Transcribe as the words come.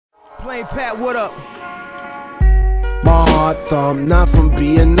Plain Pat, what up? My heart thump, not from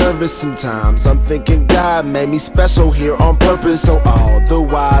being nervous sometimes. I'm thinking God made me special here on purpose. So all the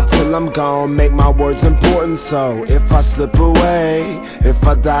while till I'm gone, make my words important. So if I slip away, if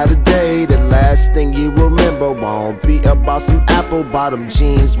I die today, the last thing you remember won't be about some apple bottom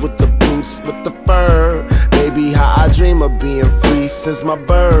jeans with the boots, with the fur. Maybe how I dream of being free since my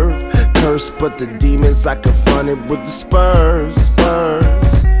birth. Cursed, but the demons I confronted with the spurs.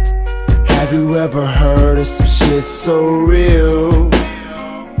 Have you ever heard of some shit so real?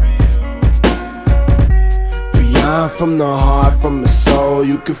 Beyond from the heart, from the soul,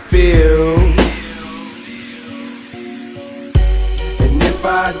 you can feel. And if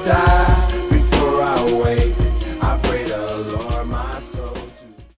I die